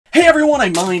everyone,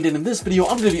 I'm Mind, and in this video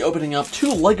I'm going to be opening up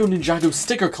 2 LEGO Ninjago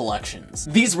sticker collections.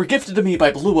 These were gifted to me by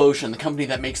Blue Ocean, the company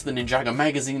that makes the Ninjago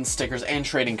magazines, stickers, and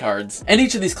trading cards. And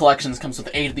each of these collections comes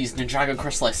with 8 of these Ninjago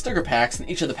crystallized sticker packs, and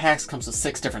each of the packs comes with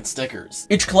 6 different stickers.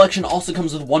 Each collection also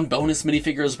comes with 1 bonus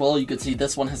minifigure as well. You can see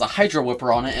this one has a Hydro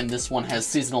Whipper on it, and this one has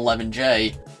Season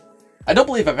 11J. I don't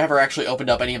believe I've ever actually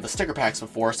opened up any of the sticker packs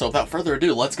before, so without further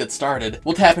ado, let's get started.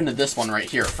 We'll tap into this one right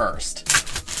here first.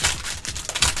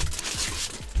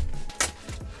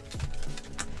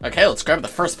 Okay, let's grab the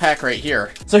first pack right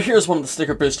here. So here's one of the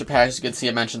sticker booster packs. You can see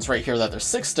it mentions right here that there's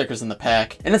 6 stickers in the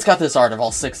pack, and it's got this art of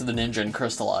all 6 of the ninja and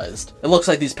crystallized. It looks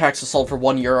like these packs are sold for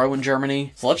 €1 in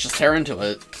Germany, so let's just tear into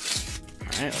it.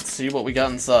 Alright, let's see what we got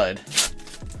inside.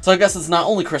 So I guess it's not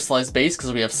only crystallized base,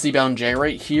 because we have Seabound J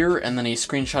right here, and then a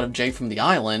screenshot of J from the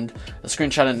island, a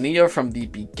screenshot of Nia from the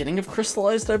beginning of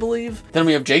crystallized, I believe. Then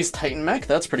we have J's Titan mech,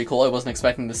 that's pretty cool, I wasn't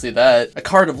expecting to see that. A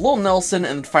card of Lil Nelson,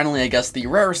 and finally I guess the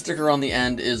rare sticker on the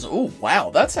end is, oh wow,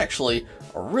 that's actually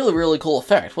a really cool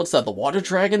effect. What's that, the water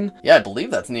dragon? Yeah, I believe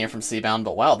that's Nia from Seabound,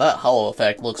 but wow, that hollow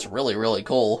effect looks really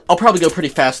cool. I'll probably go pretty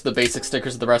fast with the basic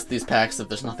stickers of the rest of these packs if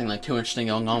there's nothing like too interesting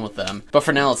going on with them. But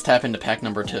for now, let's tap into pack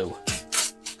number 2.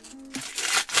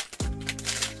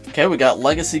 Okay, we got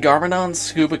Legacy Garmadon,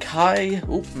 Scuba Kai.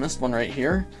 Oop, missed one right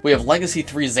here. We have Legacy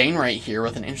 3 Zane right here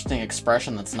with an interesting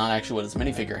expression that's not actually what his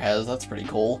minifigure has. That's pretty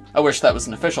cool. I wish that was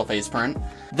an official face print.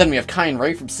 Then we have Kai and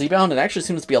Ray from Seabound. It actually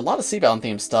seems to be a lot of Seabound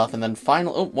themed stuff. And then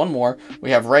finally, oh, one more.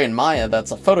 We have Ray and Maya.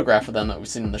 That's a photograph of them that we've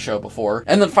seen in the show before.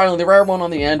 And then finally, the rare one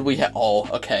on the end, we have, oh,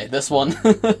 okay, this one.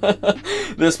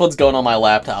 This one's going on my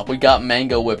laptop. We got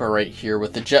Mango Whipper right here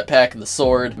with the jetpack and the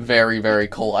sword. Very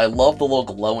cool. I love the little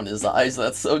glow in his eyes.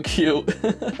 That's so cute.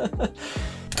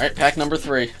 Alright, pack number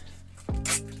 3.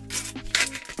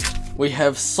 We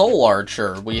have Soul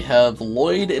Archer, we have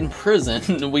Lloyd in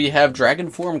prison, we have Dragon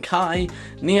Form Kai,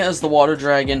 Nia as the Water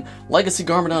Dragon, Legacy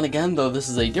Garmadon again, though this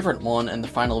is a different one, and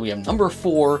then finally we have number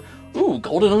 4. Ooh,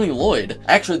 Golden Oni Lloyd.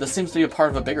 Actually, this seems to be a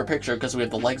part of a bigger picture because we have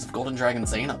the legs of Golden Dragon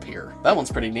Zane up here. That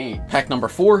one's pretty neat. Pack number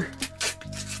 4.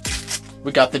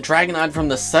 We got the Dragonite from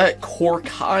the set, Core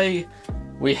Kai.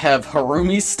 We have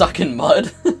Harumi stuck in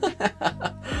mud.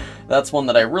 That's one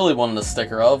that I really wanted a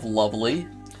sticker of. Lovely.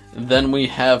 Then we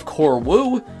have Core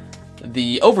Wu,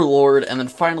 the Overlord, and then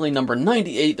finally number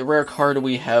 98, the rare card,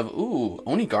 we have, ooh,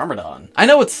 Oni Garmadon. I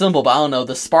know it's simple, but I don't know,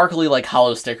 the sparkly, like,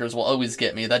 hollow stickers will always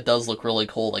get me. That does look really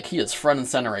cool. Like, he is front and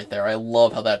center right there. I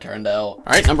love how that turned out.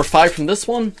 Alright, number 5 from this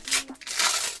one.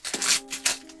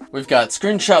 We've got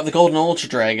Screenshot of the Golden Ultra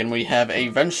Dragon, we have a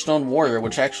Vengestone Warrior,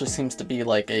 which actually seems to be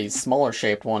like a smaller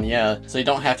shaped one, yeah. So you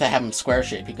don't have to have him square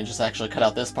shape, you can just actually cut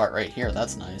out this part right here,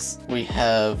 that's nice. We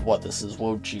have, what, this is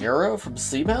Wojiro from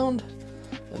Seabound?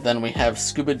 Then we have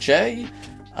Scuba J,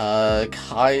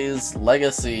 Kai's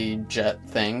Legacy Jet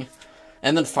thing.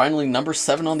 And then finally, number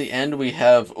 7 on the end, we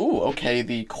have, ooh, okay,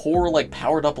 the core, like,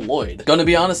 powered-up Lloyd. Gonna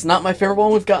be honest, not my favorite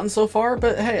one we've gotten so far,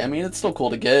 but hey, I mean, it's still cool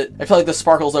to get. I feel like the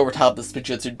sparkles over top of the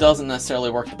Spinjitzu doesn't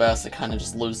necessarily work the best, it kind of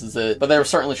just loses it, but they were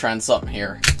certainly trying something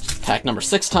here. Pack number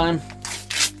 6 time.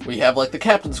 We have, like, the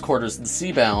Captain's Quarters in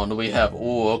Seabound. We have,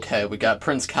 ooh, okay, we got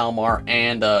Prince Kalmar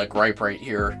and Gripe right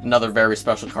here. Another very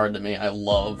special card to me. I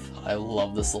love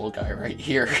this little guy right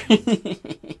here.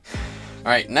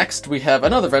 Alright, next we have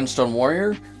another Vengestone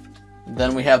Warrior.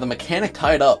 Then we have the Mechanic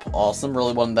tied up. Awesome,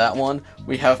 really wanted that one.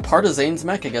 We have part of Zane's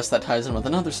mech, I guess that ties in with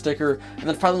another sticker. And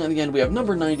then finally on the end we have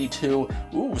number 92.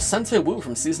 Ooh, Sensei Wu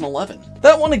from Season 11.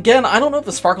 That one again, I don't know if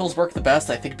the sparkles work the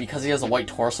best. I think because he has a white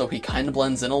torso, he kind of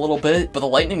blends in a little bit. But the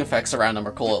lightning effects around him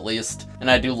are cool at least. And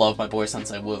I do love my boy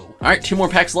Sensei Wu. Alright, 2 more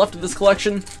packs left of this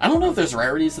collection. I don't know if there's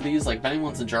rarities of these. Like, if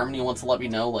anyone's in Germany and wants to let me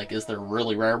know, like, is there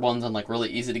really rare ones and, like, really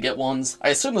easy to get ones? I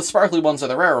assume the sparkly ones are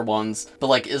the rarer ones. But,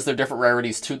 like, is there different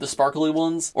rarities to the sparkly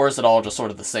ones? Or is it all just sort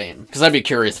of the same? Because I'd be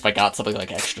curious if I got something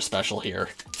like extra special here.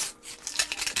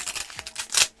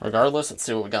 Regardless, let's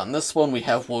see what we got in this one. We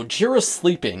have Wojiro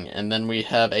sleeping, and then we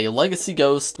have a Legacy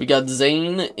Ghost. We got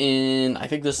Zane in, I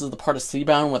think this is the part of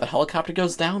Seabound where the helicopter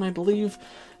goes down, I believe.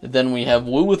 Then we have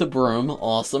Wu with a broom.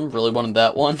 Awesome, really wanted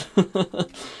that one.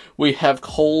 We have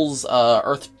Cole's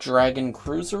Earth Dragon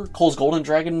Cruiser. Cole's Golden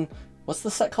Dragon. What's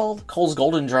the set called? Cole's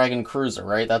Golden Dragon Cruiser,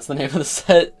 right? That's the name of the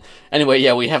set. Anyway,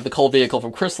 yeah, we have the Cole vehicle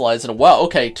from Crystallized, and wow,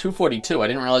 okay, 242. I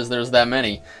didn't realize there was that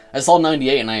many. I saw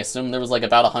 98, and I assumed there was like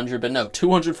about 100, but no,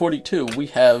 242. We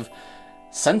have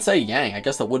Sensei Yang. I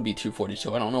guess that would be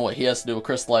 242. I don't know what he has to do with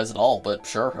Crystallized at all, but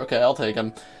sure, okay, I'll take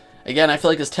him. Again, I feel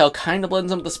like his tail kind of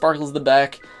blends in with the sparkles in the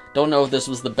back. Don't know if this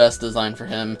was the best design for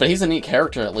him, but he's a neat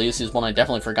character at least. He's one I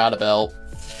definitely forgot about.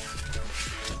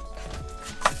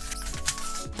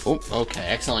 Oh, okay. I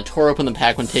accidentally tore open the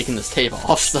pack when taking this tape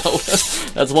off, so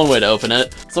that's one way to open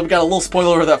it. So we've got a little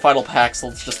spoiler of that final pack, so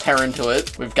let's just tear into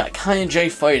it. We've got Kai and Jay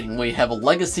fighting. We have a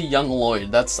Legacy Young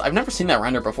Lloyd. I've never seen that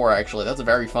render before, actually. That's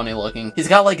very funny looking. He's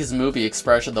got like his movie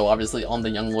expression, though, obviously on the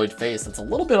Young Lloyd face. That's a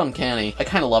little bit uncanny. I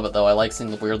kind of love it, though. I like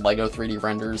seeing the weird LEGO 3D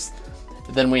renders.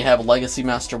 Then we have Legacy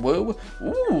Master Wu.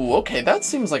 Ooh, okay, that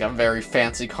seems like a very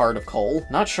fancy card of Cole.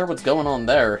 Not sure what's going on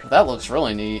there. That looks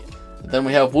really neat. Then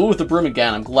we have Wu with the broom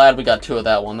again. I'm glad we got 2 of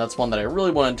that one. That's one that I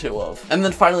really wanted 2 of. And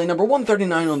then finally, number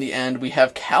 139 on the end, we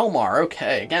have Kalmar.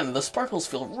 Okay, again, the sparkles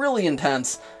feel really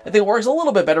intense. I think it works a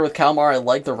little bit better with Kalmar. I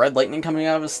like the red lightning coming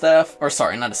out of his staff. Or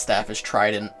sorry, not his staff, his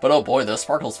trident. But oh boy, those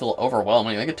sparkles feel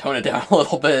overwhelming. I could tone it down a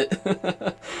little bit.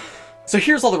 So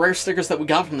here's all the rare stickers that we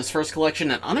got from this first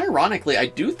collection, and unironically, I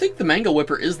do think the Mango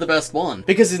Whipper is the best one,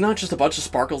 because he's not just a bunch of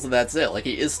sparkles and that's it. Like,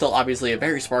 he is still obviously a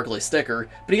very sparkly sticker,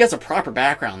 but he has a proper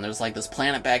background. There's like this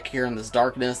planet back here and this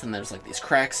darkness, and there's like these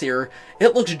cracks here.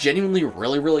 It looks genuinely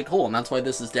really, really cool, and that's why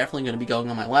this is definitely going to be going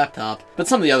on my laptop. But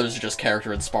some of the others are just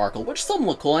character and sparkle, which some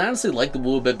look cool. I honestly like the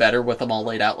Wu a bit better with them all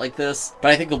laid out like this,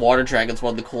 but I think the Water Dragon's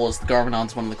one of the coolest, the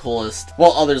Garmadon's one of the coolest,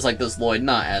 while others like this Lloyd,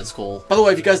 not as cool. By the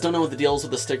way, if you guys don't know what the deal is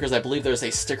with the stickers, I believe there's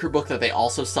a sticker book that they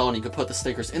also sell, and you can put the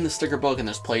stickers in the sticker book, and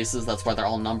there's places, that's why they're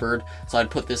all numbered. So I'd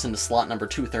put this into slot number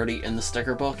 230 in the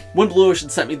sticker book. When Blue Ocean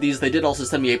sent me these, they did also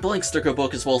send me a blank sticker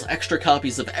book, as well as extra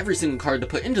copies of every single card to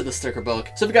put into the sticker book.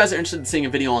 So if you guys are interested in seeing a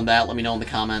video on that, let me know in the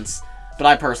comments. But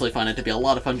I personally find it to be a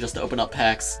lot of fun just to open up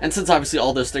packs. And since obviously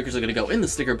all those stickers are going to go in the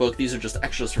sticker book, these are just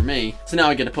extras for me. So now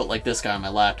I get to put like this guy on my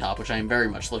laptop, which I am very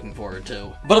much looking forward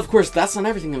to. But of course, that's not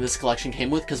everything that this collection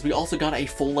came with, because we also got a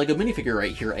full LEGO minifigure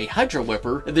right here, a Hydra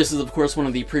Whipper. This is of course one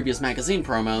of the previous magazine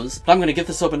promos, but I'm going to get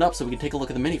this opened up so we can take a look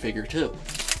at the minifigure too.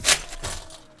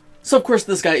 So of course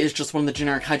this guy is just one of the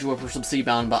generic Hydra Whippers from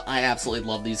CBelloStudios, but I absolutely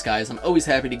love these guys. I'm always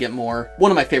happy to get more.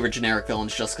 One of my favorite generic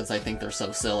villains just because I think they're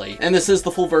so silly. And this is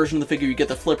the full version of the figure. You get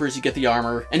the flippers, you get the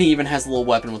armor, and he even has a little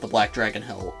weapon with the black dragon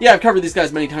hilt. Yeah, I've covered these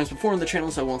guys many times before on the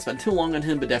channel, so I won't spend too long on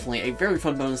him, but definitely a very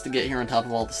fun bonus to get here on top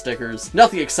of all the stickers.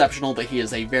 Nothing exceptional, but he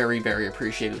is a very, very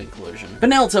appreciated inclusion. But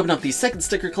now let's open up the second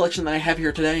sticker collection that I have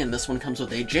here today, and this one comes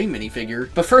with a J minifigure.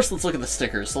 But first, let's look at the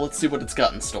stickers, so let's see what it's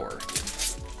got in store.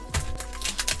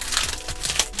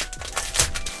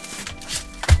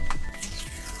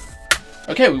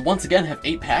 Okay, we once again have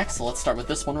 8 packs, so let's start with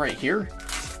this one right here.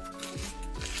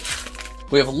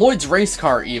 We have Lloyd's Race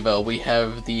Car Evo, we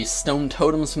have the Stone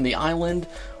Totems from the Island,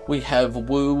 we have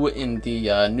Wu in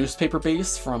the newspaper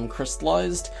base from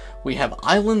Crystallized, we have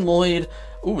Island Lloyd.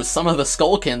 Ooh, some of the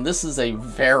Skullkin. This is a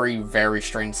very, very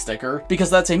strange sticker, because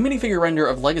that's a minifigure render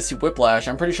of Legacy Whiplash.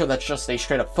 I'm pretty sure that's just a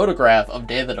straight-up photograph of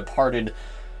Day of the Departed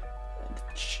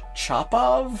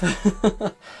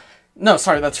Chopov? No,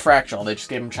 sorry, that's Fractal. They just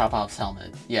gave him Chopov's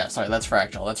helmet. Yeah, sorry, that's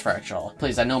Fractal. That's Fractal.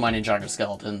 Please, I know my Ninjago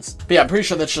skeletons. But yeah, I'm pretty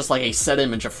sure that's just like a set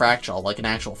image of Fractal, like an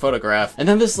actual photograph. And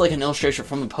then this is like an illustration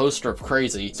from the poster of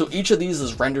Crazy. So each of these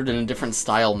is rendered in a different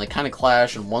style, and they kind of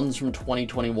clash, and one's from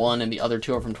 2021, and the other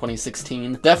 2 are from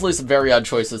 2016. Definitely some very odd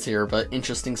choices here, but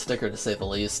interesting sticker to say the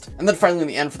least. And then finally in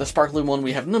the end, for the sparkly one,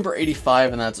 we have number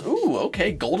 85, and that's, ooh,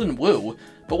 okay, Golden Wu.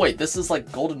 But wait, this is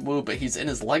like Golden Wu, but he's in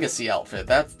his Legacy outfit.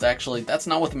 That's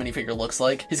not what the minifigure looks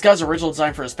like. He's got his original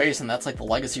design for his face, and that's like the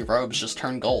Legacy robes just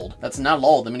turned gold. That's not at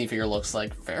all what the minifigure looks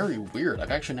like. Very weird.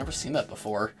 I've actually never seen that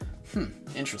before.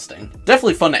 Interesting.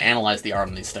 Definitely fun to analyze the art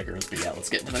on these stickers, but yeah, let's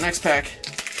get into the next pack.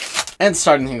 And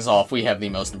starting things off, we have the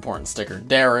most important sticker,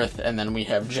 Dareth, and then we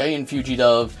have Jay and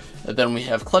Fujidove, and then we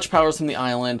have Clutch Powers from the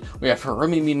Island, we have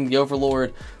Harumi meeting the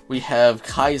Overlord, we have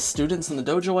Kai's students in the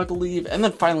dojo, I believe, and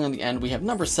then finally in the end, we have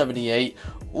number 78.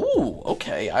 Ooh,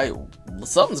 okay,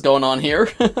 something's going on here.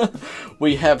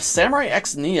 We have Samurai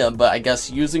X Nia, but I guess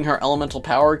using her elemental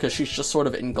power because she's just sort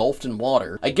of engulfed in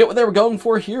water. I get what they were going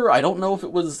for here. I don't know if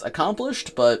it was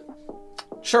accomplished, but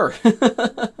sure.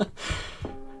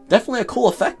 Definitely a cool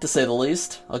effect, to say the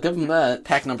least. I'll give them that.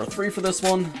 Pack number 3 for this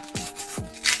one.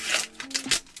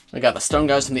 We got the Stone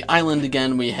Guys from the Island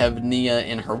again. We have Nia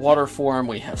in her water form.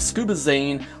 We have Scuba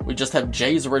Zane. We just have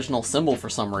Jay's original symbol for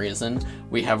some reason.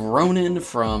 We have Ronin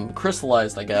from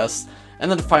Crystallized, I guess. And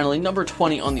then finally, number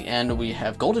 20 on the end, we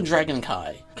have Golden Dragon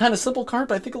Kai. Kind of simple card,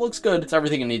 but I think it looks good. It's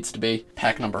everything it needs to be.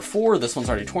 Pack number 4. This one's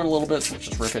already torn a little bit, so let's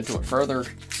just rip into it further.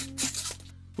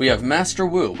 We have Master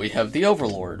Wu, we have the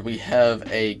Overlord, we have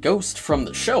a ghost from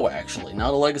the show, actually.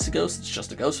 Not a Legacy ghost, it's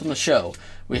just a ghost from the show.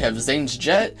 We have Zane's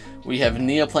Jet, we have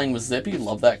Nia playing with Zippy,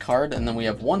 love that card, and then we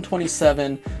have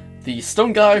 127, the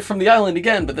stone guy from the island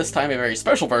again, but this time a very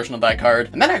special version of that card.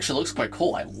 And that actually looks quite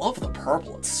cool. I love the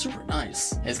purple. It's super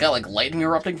nice. He's got like lightning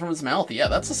erupting from his mouth. Yeah,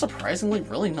 that's a surprisingly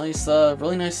really nice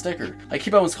sticker. I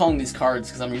keep always calling these cards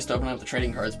because I'm used to opening up the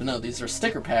trading cards, but no, these are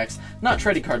sticker packs, not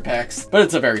trading card packs, but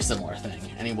it's a very similar thing.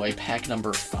 Anyway, pack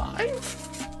number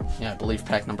 5? Yeah, I believe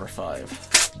pack number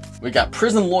 5. We got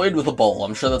Prison Lloyd with a bowl.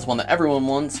 I'm sure that's one that everyone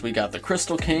wants. We got the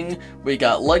Crystal King. We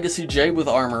got Legacy J with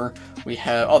armor. We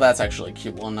have, oh, that's actually a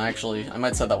cute one. Actually, I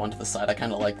might set that one to the side. I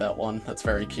kind of like that one. That's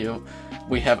very cute.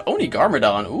 We have Oni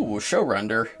Garmadon. Ooh, show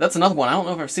render. That's another one. I don't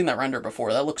know if I've seen that render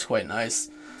before. That looks quite nice.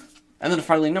 And then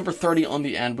finally, number 30 on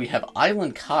the end, we have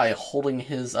Island Kai holding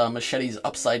his machetes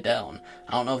upside down.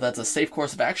 I don't know if that's a safe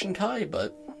course of action, Kai,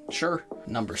 but sure.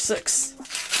 Number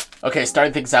 6. Okay,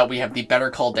 starting things out, we have the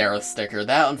Better Caldera sticker.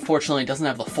 That, unfortunately, doesn't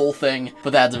have the full thing,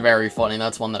 but that's very funny.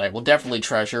 That's one that I will definitely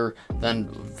treasure. Then,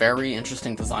 very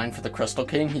interesting design for the Crystal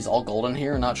King. He's all golden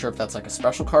here. Not sure if that's like a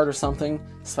special card or something.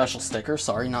 Special sticker,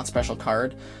 sorry, not special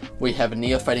card. We have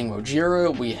Nia fighting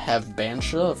Mojira. We have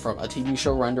Bansha from a TV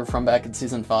show render from back in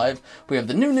Season 5. We have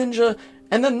the new ninja.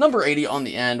 And then number 80 on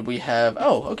the end, we have,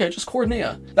 oh, okay, just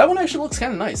Cornea. That one actually looks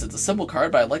kind of nice. It's a simple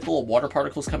card, but I like the little water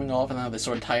particles coming off and how they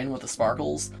sort of tie in with the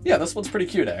sparkles. Yeah, this one's pretty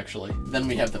cute, actually. Then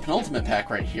we have the penultimate pack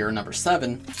right here, number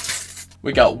 7.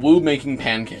 We got Woo making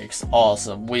pancakes.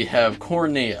 Awesome. We have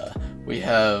Cornea. We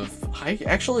have, I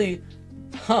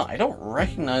don't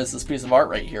recognize this piece of art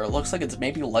right here. It looks like it's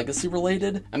maybe legacy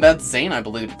related. And that's Zane, I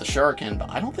believe, with the shuriken, but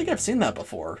I don't think I've seen that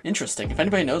before. Interesting. If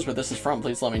anybody knows where this is from,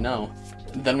 please let me know.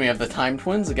 Then we have the Time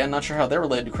Twins. Again, not sure how they're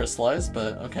related to Crystallized,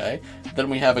 but okay. Then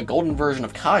we have a golden version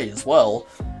of Kai as well.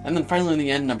 And then finally in the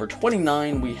end, number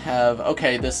 29, we have,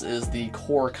 okay, this is the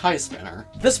core Kai spinner.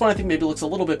 This one I think maybe looks a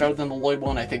little bit better than the Lloyd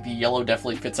one. I think the yellow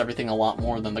definitely fits everything a lot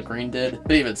more than the green did.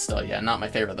 But even still, yeah, not my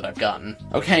favorite that I've gotten.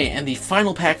 Okay, and the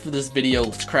final pack for this video,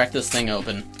 let's crack this thing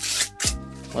open.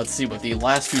 Let's see what the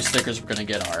last few stickers we're gonna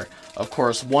get are. Of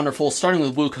course, wonderful, starting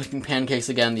with Woo cooking pancakes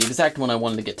again, the exact one I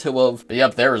wanted to get 2 of. But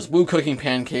yep, there is Woo cooking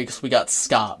pancakes. We got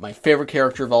Scott, my favorite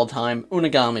character of all time.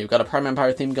 Unagami, we've got a Prime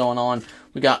Empire theme going on.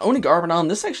 We got Oni Garmadon.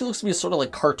 This actually looks to be a sort of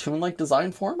like cartoon-like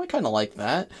design for him. I kind of like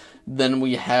that. Then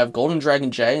we have Golden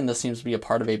Dragon J, and this seems to be a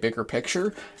part of a bigger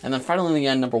picture. And then finally in the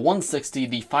end, number 160,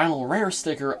 the final rare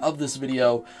sticker of this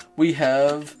video, we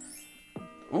have...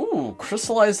 Ooh,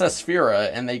 Crystallized Asphera,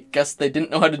 and they guess they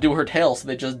didn't know how to do her tail, so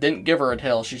they just didn't give her a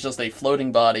tail. She's just a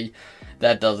floating body.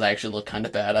 That does actually look kind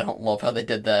of bad. I don't love how they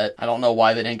did that. I don't know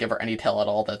why they didn't give her any tail at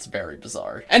all. That's very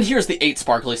bizarre. And here's the 8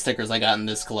 sparkly stickers I got in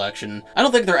this collection. I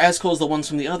don't think they're as cool as the ones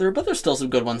from the other, but there's still some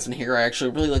good ones in here. I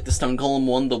actually really like the Stone Golem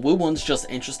one. The Woo one's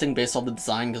just interesting based on the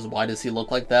design, because why does he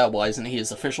look like that? Why isn't he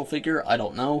his official figure? I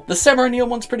don't know. The Samurai Neo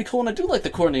one's pretty cool, and I do like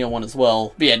the Cornea one as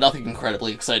well. But yeah, nothing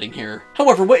incredibly exciting here.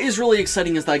 However, what is really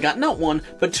exciting is that I got not 1,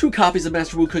 but 2 copies of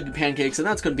Master Woo Cooking Pancakes, and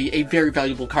that's going to be a very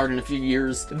valuable card in a few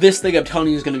years. This thing, I'm telling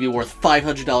you, is going to be worth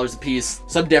 $500 a piece.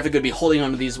 So I'm definitely going to be holding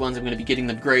on to these ones. I'm going to be getting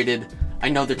them graded. I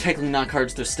know they're technically not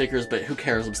cards, they're stickers, but who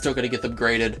cares? I'm still going to get them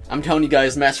graded. I'm telling you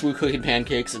guys, Master Woo Cooking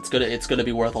Pancakes, it's gonna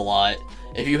be worth a lot.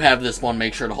 If you have this one,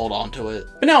 make sure to hold on to it.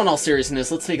 But now in all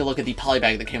seriousness, let's take a look at the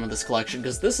polybag that came with this collection,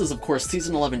 because this is of course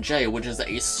Season 11J, which is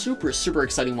a super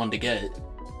exciting one to get.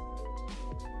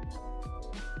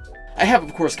 I have,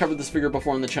 of course, covered this figure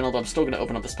before on the channel, but I'm still going to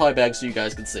open up this polybag so you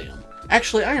guys can see him.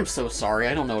 Actually, I am so sorry,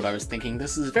 I don't know what I was thinking.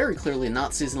 This is very clearly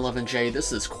not Season 11J,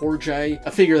 this is Core J,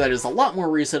 a figure that is a lot more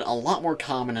recent, a lot more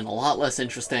common, and a lot less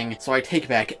interesting, so I take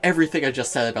back everything I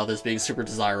just said about this being super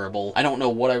desirable. I don't know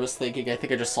what I was thinking, I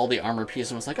think I just saw the armor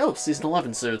piece and was like, oh, Season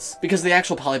 11 suits. Because the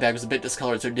actual polybag was a bit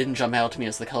discolored, so it didn't jump out to me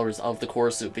as the colors of the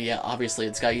core suit, but yeah, obviously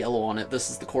it's got yellow on it, this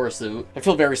is the core suit. I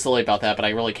feel very silly about that, but I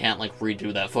really can't, like,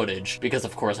 redo that footage, because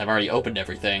of course I've already opened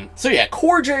everything. So yeah,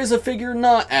 Core J is a figure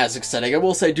not as exciting. I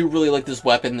will say I do really like this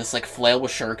weapon, this like flail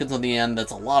with shurikens on the end.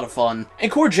 That's a lot of fun. And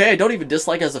Core J I don't even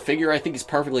dislike as a figure. I think he's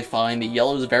perfectly fine. The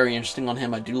yellow is very interesting on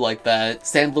him. I do like that.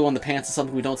 Sand blue on the pants is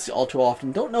something we don't see all too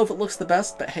often. Don't know if it looks the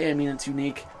best, but hey, I mean, it's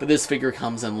unique. But this figure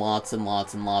comes in lots and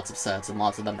lots and lots of sets, and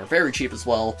lots of them are very cheap as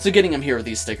well. So getting him here with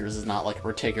these stickers is not like a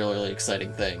particularly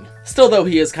exciting thing. Still though,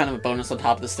 he is kind of a bonus on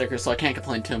top of the sticker, so I can't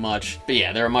complain too much. But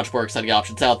yeah, there are much more exciting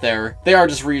options out there. They are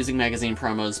just reusing magazine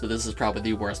promos, but this is probably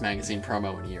the worst magazine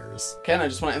promo in years. Okay, and I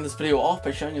just want to end this video off by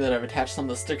showing you that I've attached some of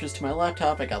the stickers to my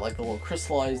laptop. I got like the little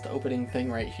crystallized opening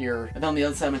thing right here. And on the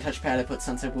other side of my touchpad I put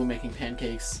Sensei Woo making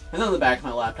pancakes. And then on the back of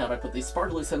my laptop I put the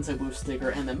sparkly Sensei Woo sticker,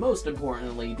 and then most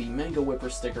importantly the Mango Whipper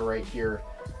sticker right here.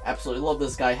 Absolutely love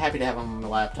this guy, happy to have him on my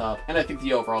laptop, and I think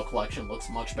the overall collection looks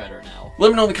much better now. Let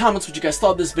me know in the comments what you guys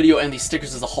thought of this video and these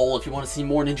stickers as a whole. If you want to see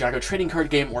more Ninjago trading card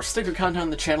game or sticker content on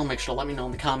the channel, make sure to let me know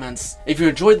in the comments. If you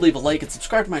enjoyed, leave a like and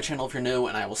subscribe to my channel if you're new,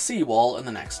 and I will see you all in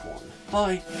the next one.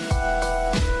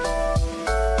 Bye!